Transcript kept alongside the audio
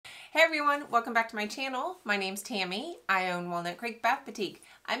Hey everyone, welcome back to my channel. My name's Tammy. I own Walnut Creek Bath Boutique.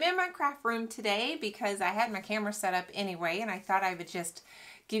 I'm in my craft room today because I had my camera set up anyway and I thought I would just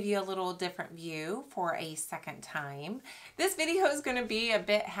give you a little different view for a second time. This video is going to be a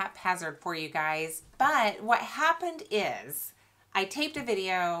bit haphazard for you guys, but what happened is I taped a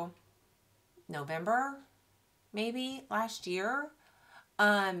video November, maybe last year,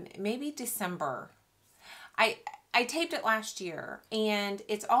 maybe December. I taped it last year, and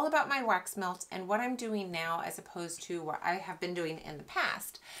it's all about my wax melts and what I'm doing now as opposed to what I have been doing in the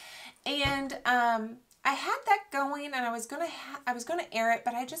past. And I had that going, and I was gonna air it,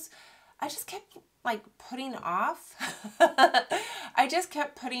 but I just kept like putting off. I just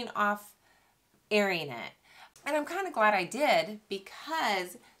kept putting off airing it. And I'm kind of glad I did,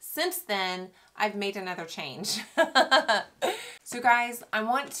 because since then, I've made another change. So guys, I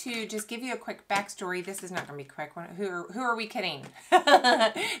want to just give you a quick backstory. This is not going to be quick. Who are we kidding?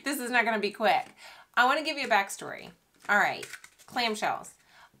 This is not going to be quick. I want to give you a backstory. All right, clamshells.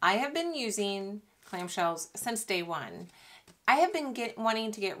 I have been using clamshells since day one. I have been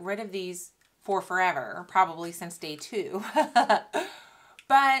wanting to get rid of these for forever, probably since day 2.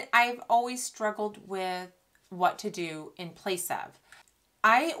 But I've always struggled with what to do in place of.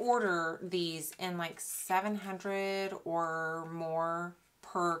 I order these in like 700 or more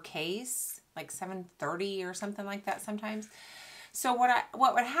per case, like 730 or something like that sometimes. So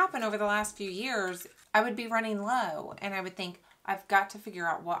what would happen over the last few years, I would be running low and I would think, I've got to figure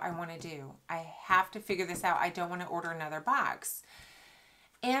out what I want to do. I have to figure this out. I don't want to order another box.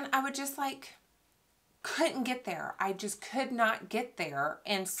 And I would just like, couldn't get there. I just could not get there.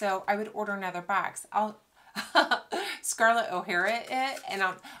 And so I would order another box. I'll Scarlett O'Hara it, and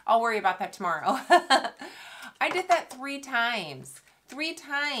I'll worry about that tomorrow. I did that 3 times. 3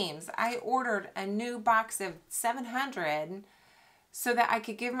 times I ordered a new box of 700 so that I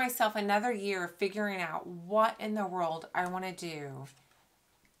could give myself another year figuring out what in the world I want to do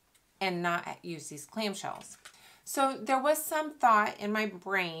and not use these clamshells. So there was some thought in my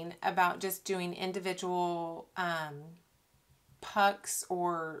brain about just doing individual pucks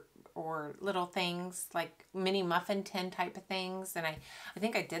or little things like mini muffin tin type of things. And I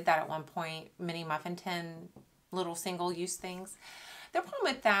think I did that at one point, mini muffin tin, little single use things. The problem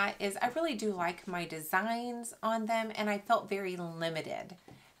with that is I really do like my designs on them, and I felt very limited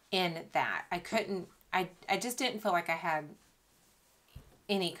in that. I just didn't feel like I had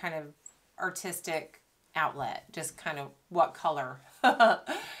any kind of artistic outlet, just kind of what color.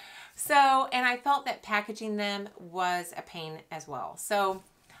 So, and I felt that packaging them was a pain as well. So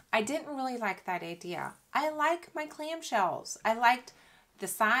I didn't really like that idea. I like my clamshells. I liked the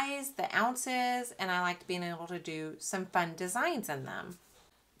size, the ounces, and I liked being able to do some fun designs in them.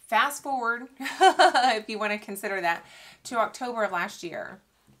 Fast forward, if you want to consider that, to October of last year.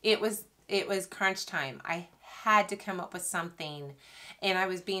 It was crunch time. I had to come up with something, and I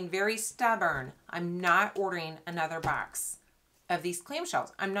was being very stubborn. I'm not ordering another box of these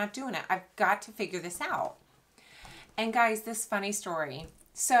clamshells. I'm not doing it. I've got to figure this out. And guys, this funny story.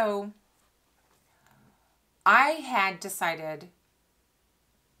 So I had decided,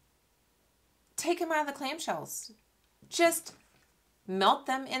 take them out of the clamshells. Just melt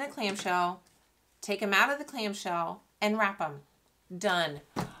them in a clamshell, take them out of the clamshell, and wrap them. Done.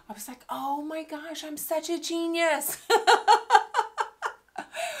 I was like, oh my gosh, I'm such a genius.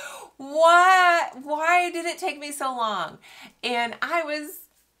 Why did it take me so long? And I was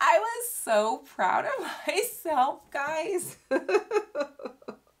so proud of myself, guys.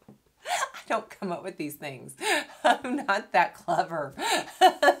 I don't come up with these things. I'm not that clever.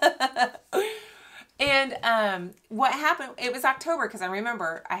 And what happened, it was October, because I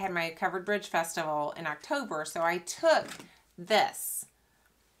remember I had my Covered Bridge Festival in October. So I took this.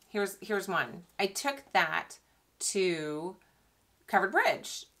 Here's one. I took that to Covered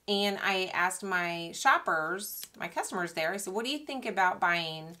Bridge. And I asked my shoppers, my customers there, I said, what do you think about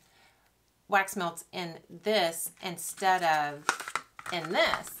buying wax melts in this instead of in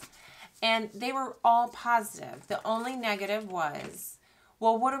this? And they were all positive. The only negative was,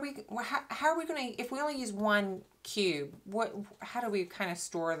 well, how are we going to, if we only use 1 cube, how do we kind of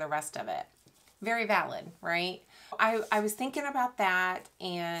store the rest of it? Very valid, right? I was thinking about that,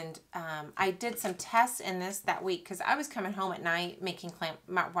 and I did some tests in this that week because I was coming home at night making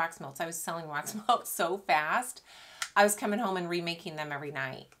wax melts. I was selling wax melts so fast. I was coming home and remaking them every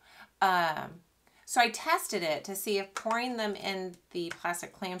night. So I tested it to see if pouring them in the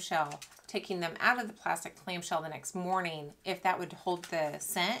plastic clamshell, taking them out of the plastic clamshell the next morning, if that would hold the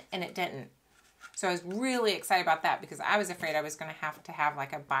scent, and it didn't. So I was really excited about that because I was afraid I was going to have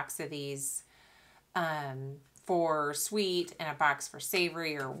like a box of these for sweet and a box for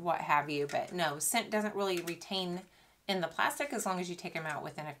savory or what have you. But no, scent doesn't really retain in the plastic as long as you take them out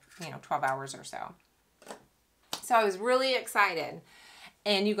within 12 hours or so. So I was really excited.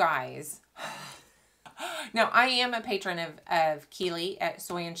 And you guys, now I am a patron of Keely at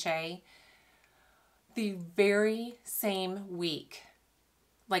Soy and Shea. The very same week,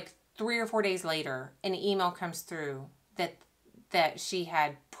 like 3 or 4 days later, an email comes through that she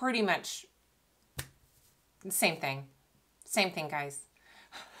had pretty much the same thing. Same thing, guys.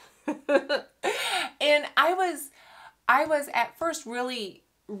 And I was at first really,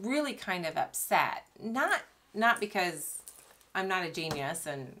 really kind of upset. Not because I'm not a genius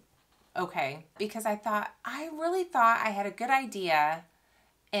and okay, because I really thought I had a good idea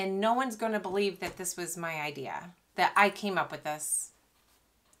and no one's going to believe that this was my idea, that I came up with this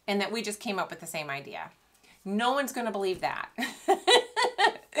and that we just came up with the same idea. No one's going to believe that.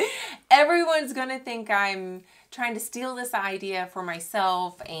 Everyone's going to think I'm trying to steal this idea for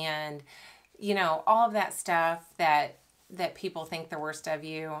myself and, all of that stuff that people think the worst of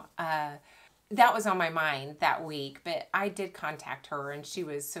you. That was on my mind that week, but I did contact her and she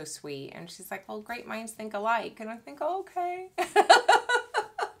was so sweet. And she's like, well, great minds think alike. And I think, oh, okay.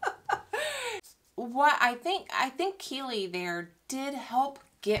 What I think Keely there did help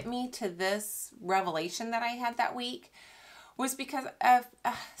get me to this revelation that I had that week was because of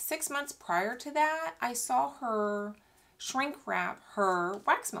 6 months prior to that, I saw her shrink wrap her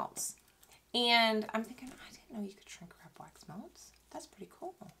wax melts. And I'm thinking, I didn't know you could shrink wrap wax melts. That's pretty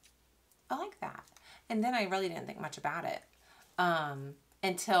cool. I like that. And then I really didn't think much about it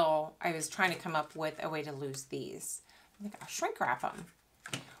until I was trying to come up with a way to lose these. I'm like, I'll shrink wrap them.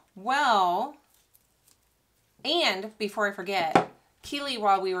 Well, and before I forget, Keely,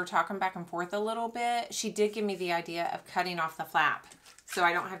 while we were talking back and forth a little bit, she did give me the idea of cutting off the flap so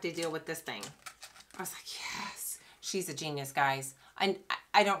I don't have to deal with this thing. I was like, yes, she's a genius, guys.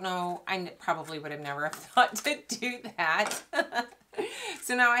 I don't know, I probably would have never thought to do that.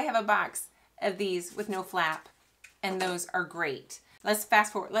 So now I have a box of these with no flap, and those are great. Let's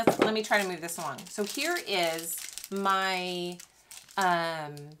fast forward. Let me try to move this along. So here is my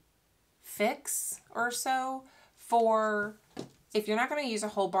fix or so for if you're not going to use a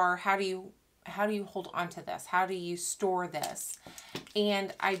whole bar, how do you hold on to this? How do you store this?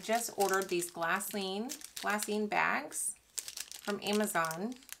 And I just ordered these glassine bags from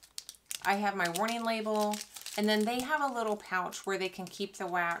Amazon. I have my warning label, and then they have a little pouch where they can keep the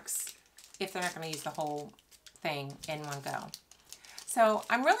wax if they're not going to use the whole thing in one go. So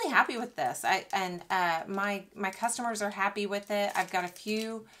I'm really happy with this. My customers are happy with it. I've got a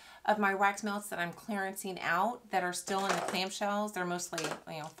few of my wax melts that I'm clearancing out that are still in the clamshells. They're mostly,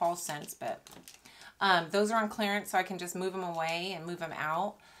 fall scents, but those are on clearance, so I can just move them away and move them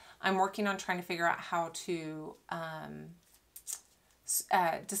out. I'm working on trying to figure out how to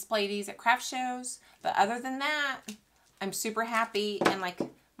display these at craft shows. But other than that, I'm super happy. And like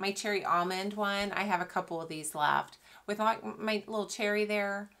my cherry almond one, I have a couple of these left with like my little cherry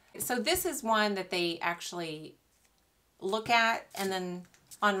there. So this is one that they actually look at and then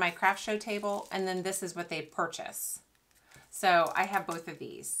on my craft show table, and then this is what they purchase. So I have both of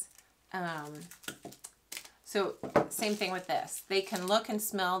these. So same thing with this. They can look and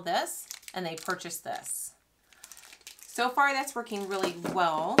smell this, and they purchase this. So far, that's working really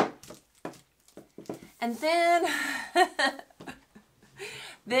well. And then,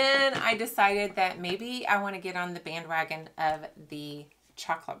 then I decided that maybe I want to get on the bandwagon of the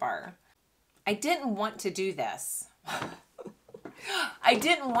chocolate bar. I didn't want to do this. I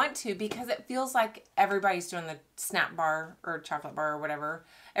didn't want to because it feels like everybody's doing the snap bar or chocolate bar or whatever.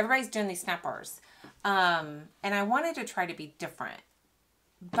 Everybody's doing these snap bars. And I wanted to try to be different.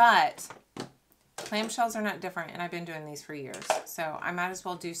 But clamshells are not different, and I've been doing these for years. So I might as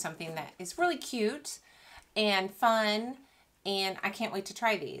well do something that is really cute and fun, and I can't wait to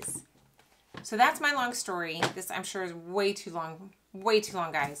try these. So that's my long story. This, I'm sure, is way too long,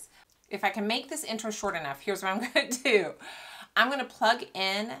 guys. If I can make this intro short enough, here's what I'm going to do. I'm going to plug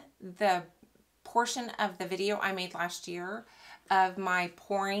in the portion of the video I made last year of my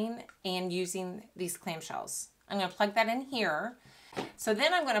pouring and using these clamshells. I'm going to plug that in here. So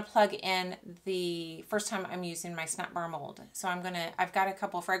then I'm going to plug in the first time I'm using my snap bar mold. So I've got a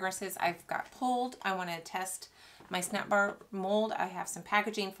couple of fragrances I've got pulled. I want to test my snap bar mold. I have some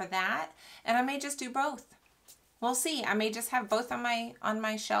packaging for that, and I may just do both. We'll see. I may just have both on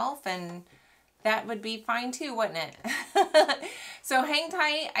my shelf, and that would be fine too, wouldn't it? So hang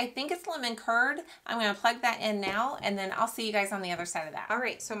tight. I think it's lemon curd. I'm going to plug that in now, and then I'll see you guys on the other side of that. All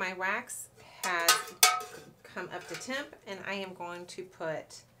right, so my wax has come up to temp, and I am going to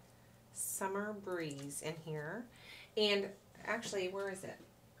put Summer Breeze in here. And actually, where is it?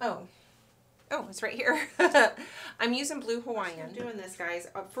 Oh, it's right here. I'm using Blue Hawaiian. I'm doing this, guys,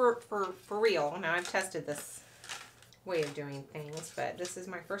 for real. Now, I've tested this way of doing things, but this is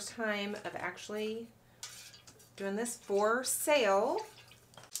my first time of actually doing this for sale.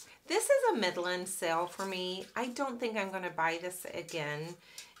 This is a Midland sale for me. I don't think I'm going to buy this again.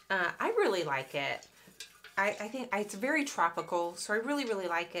 I really like it. I think it's very tropical, so I really, really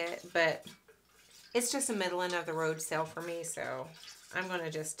like it, but it's just a Midland of the road sale for me, so I'm going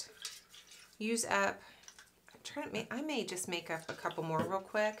to just use up. I may just make up a couple more real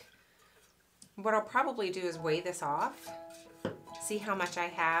quick. What I'll probably do is weigh this off, see how much I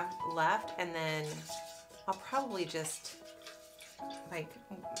have left, and then I'll probably just, like,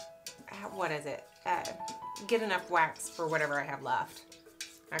 what is it? Get enough wax for whatever I have left.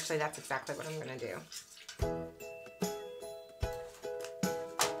 Actually, that's exactly what I'm going to do.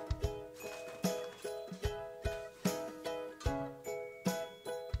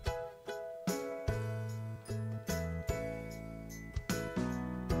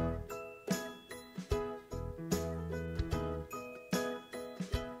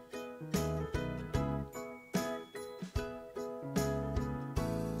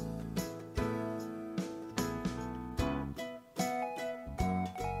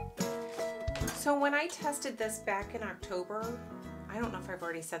 So when I tested this back in October, I don't know if I've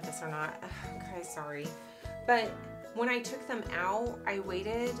already said this or not, okay, sorry, but when I took them out, I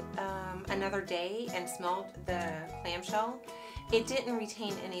waited another day and smelled the clamshell. It didn't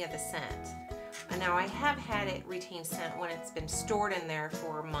retain any of the scent. Now I have had it retain scent when it's been stored in there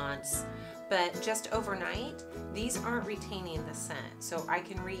for months, but just overnight, these aren't retaining the scent. So I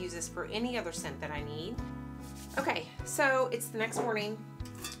can reuse this for any other scent that I need. Okay, so it's the next morning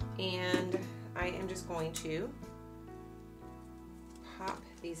and I am just going to pop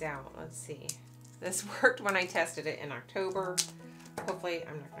these out. Let's see. This worked when I tested it in October. Hopefully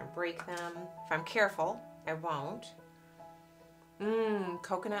I'm not going to break them. If I'm careful, I won't.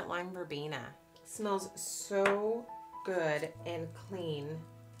 Coconut lime verbena. Smells so good and clean.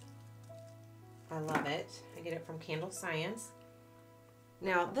 I love it. I get it from Candle Science.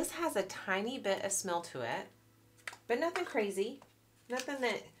 Now this has a tiny bit of smell to it, but nothing crazy. Nothing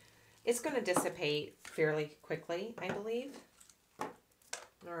that it's going to dissipate fairly quickly, I believe.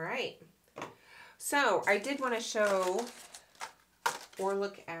 All right. So I did want to show or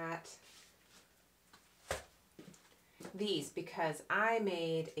look at these because I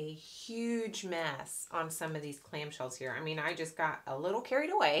made a huge mess on some of these clamshells here. I mean, I just got a little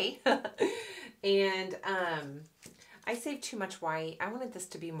carried away and I saved too much white. I wanted this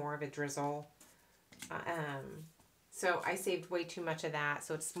to be more of a drizzle. So I saved way too much of that,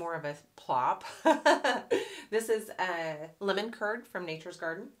 so it's more of a plop. This is a lemon curd from Nature's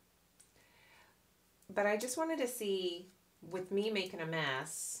Garden. But I just wanted to see, with me making a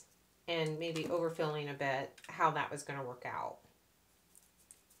mess and maybe overfilling a bit, how that was going to work out.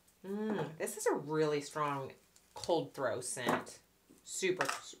 This is a really strong cold throw scent. Super,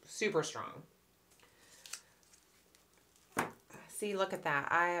 super strong. See, look at that.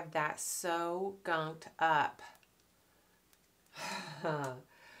 I have that so gunked up.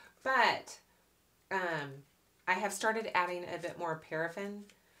 But I have started adding a bit more paraffin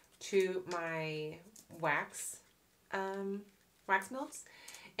to my wax melts,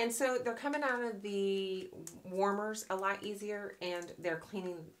 and so they're coming out of the warmers a lot easier and they're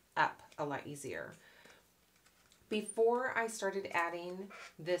cleaning up a lot easier. Before I started adding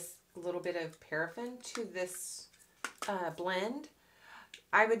this little bit of paraffin to this blend,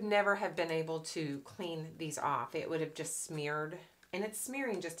 I would never have been able to clean these off. It would have just smeared, and it's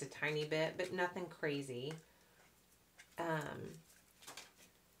smearing just a tiny bit, but nothing crazy.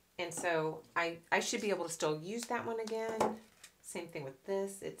 And so I should be able to still use that one again. Same thing with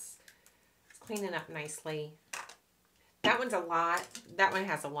this. It's cleaning up nicely. That one's a lot. That one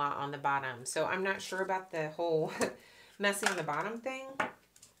has a lot on the bottom. So I'm not sure about the whole messy on the bottom thing.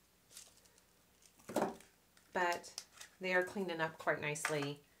 But they are cleaning up quite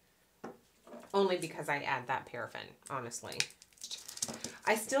nicely. Only because I add that paraffin, honestly.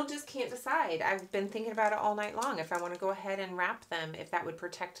 I still just can't decide. I've been thinking about it all night long. If I want to go ahead and wrap them, if that would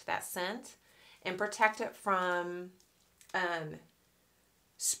protect that scent and protect it from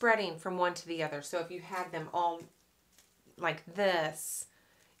spreading from one to the other. So if you had them all like this,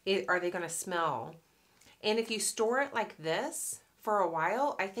 are they going to smell? And if you store it like this for a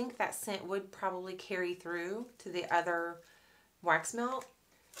while, I think that scent would probably carry through to the other wax melt.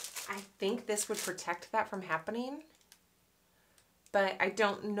 I think this would protect that from happening. But I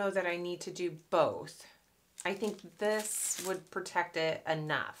don't know that I need to do both. I think this would protect it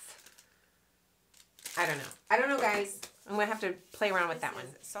enough. I don't know. I don't know, guys. I'm going to have to play around with that one.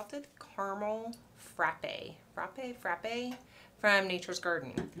 Salted caramel frappe. Frappe from Nature's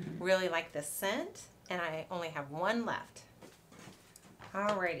Garden. Really like the scent, and I only have one left.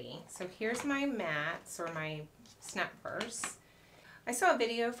 Alrighty, so here's my mats or my snap bars. I saw a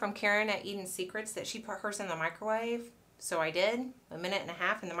video from Karen at Eden Secrets that she put hers in the microwave. So I did, 1.5 minutes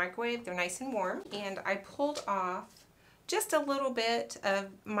in the microwave. They're nice and warm. And I pulled off just a little bit of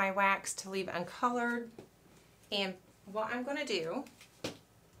my wax to leave uncolored. And what I'm going to do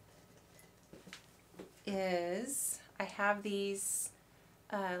is I have these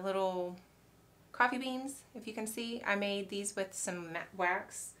little coffee beans, if you can see. I made these with some matte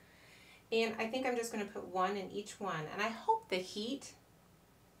wax. And I think I'm just going to put one in each one. And I hope the heat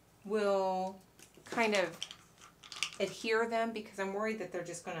will kind of adhere them, because I'm worried that they're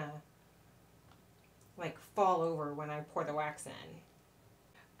just going to like fall over when I pour the wax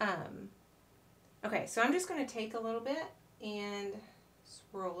in. Okay, so I'm just going to take a little bit and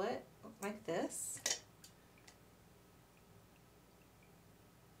swirl it like this.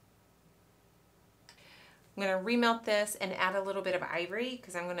 I'm going to remelt this and add a little bit of ivory,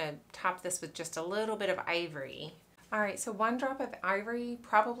 because I'm going to top this with just a little bit of ivory. Alright, so 1 drop of ivory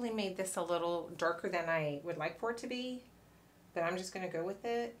probably made this a little darker than I would like for it to be, but I'm just going to go with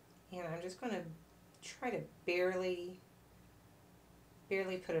it, and I'm just going to try to barely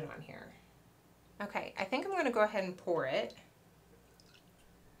put it on here. Okay, I think I'm going to go ahead and pour it.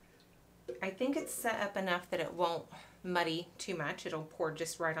 I think it's set up enough that it won't muddy too much. It'll pour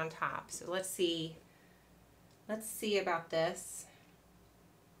just right on top. So let's see about this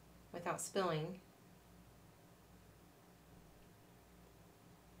without spilling.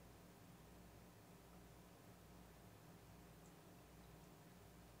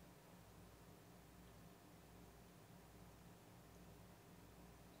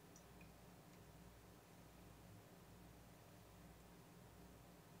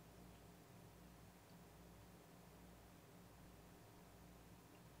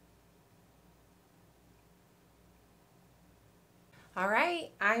 All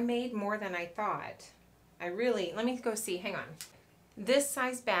right, I made more than I thought. Let me go see, hang on. This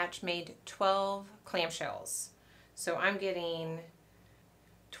size batch made 12 clamshells. So I'm getting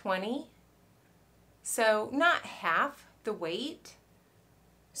 20. So not half the weight.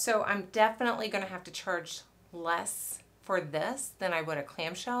 So I'm definitely gonna have to charge less for this than I would a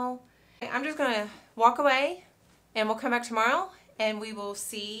clamshell. I'm just gonna walk away and we'll come back tomorrow and we will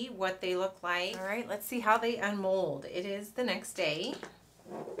see what they look like. All right, let's see how they unmold. It is the next day.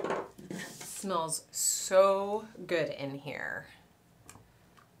 Smells so good in here.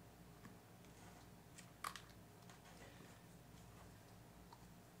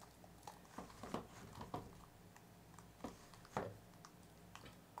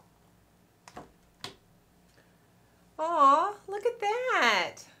 Aw, look at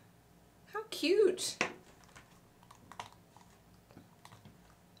that. How cute.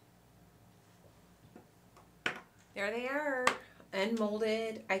 There they are,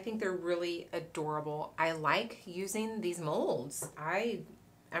 unmolded. I think they're really adorable. I like using these molds.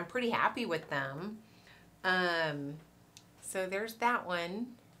 I'm pretty happy with them. So there's that one.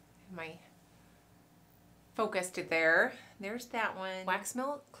 My focused it there. There's that one. Wax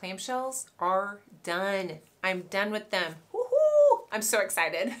melt clamshells are done. I'm done with them. Woohoo! I'm so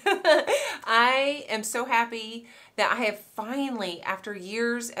excited. I am so happy that I have finally, after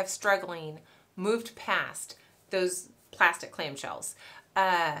years of struggling, moved past those plastic clamshells.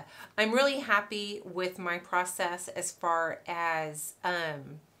 I'm really happy with my process as far as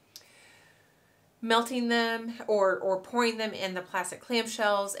melting them or pouring them in the plastic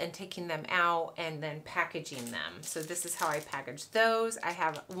clamshells and taking them out and then packaging them. So this is how I package those. I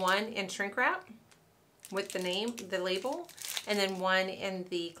have one in shrink wrap with the name, the label, and then one in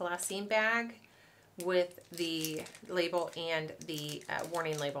the glassine bag with the label and the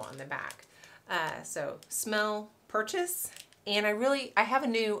warning label on the back. So smell, purchase, and I have a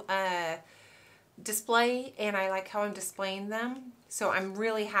new display and I like how I'm displaying them. So I'm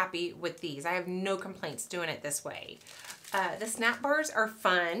really happy with these. I have no complaints doing it this way. The snap bars are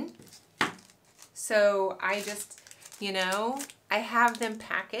fun. So I just, you know, I have them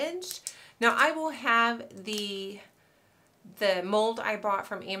packaged. Now I will have the mold I bought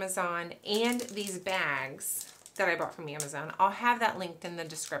from Amazon and these bags that I bought from Amazon. I'll have that linked in the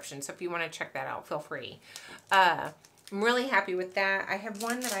description. So if you want to check that out, feel free. I'm really happy with that. I have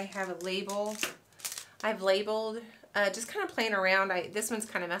one that I have a label. I've labeled, just kind of playing around. This one's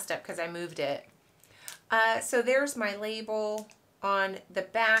kind of messed up because I moved it. So there's my label on the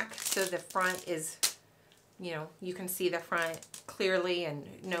back. So the front is you know, you can see the front clearly and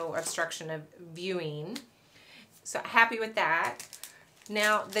no obstruction of viewing. So happy with that.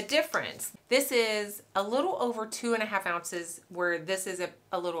 Now the difference, this is a little over 2.5 ounces where this is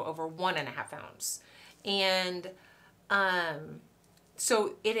a little over 1.5 ounce. And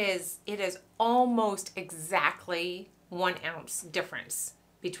so it is almost exactly 1 ounce difference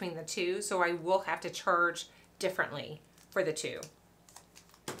between the two. So I will have to charge differently for the two.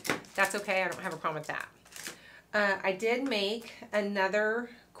 That's okay, I don't have a problem with that. I did make another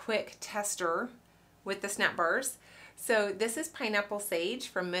quick tester with the snap bars. So this is Pineapple Sage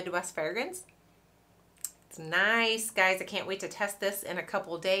from Midwest Fragrance. It's nice, guys. I can't wait to test this in a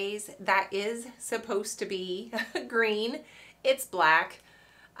couple days. That is supposed to be green. It's black.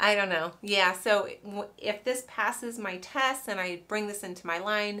 I don't know. Yeah, so if this passes my test and I bring this into my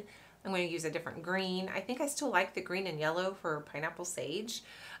line, I'm going to use a different green. I think I still like the green and yellow for Pineapple Sage.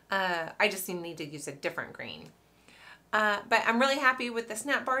 I just need to use a different green. But I'm really happy with the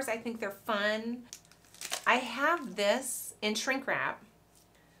snap bars. I think they're fun. I have this in shrink wrap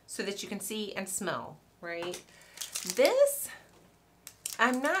so that you can see and smell, right? This,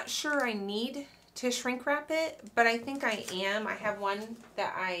 I'm not sure I need to shrink wrap it, but I think I am. I have one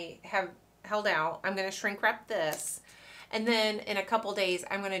that I have held out. I'm going to shrink wrap this. And then in a couple days,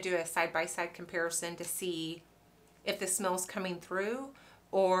 I'm going to do a side-by-side comparison to see if the smell's coming through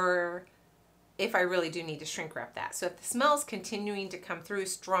or if I really do need to shrink wrap that. So if the smell's continuing to come through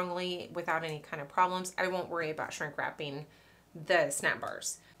strongly without any kind of problems, I won't worry about shrink wrapping the snap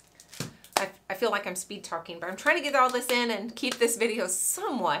bars. I feel like I'm speed talking, but I'm trying to get all this in and keep this video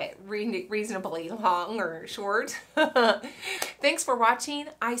somewhat reasonably long or short. Thanks for watching.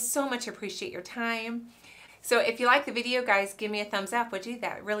 I so much appreciate your time. So if you like the video, guys, give me a thumbs up, would you?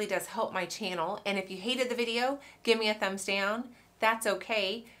 That really does help my channel. And if you hated the video, give me a thumbs down. That's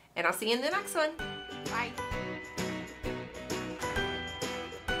okay. And I'll see you in the next one. Bye.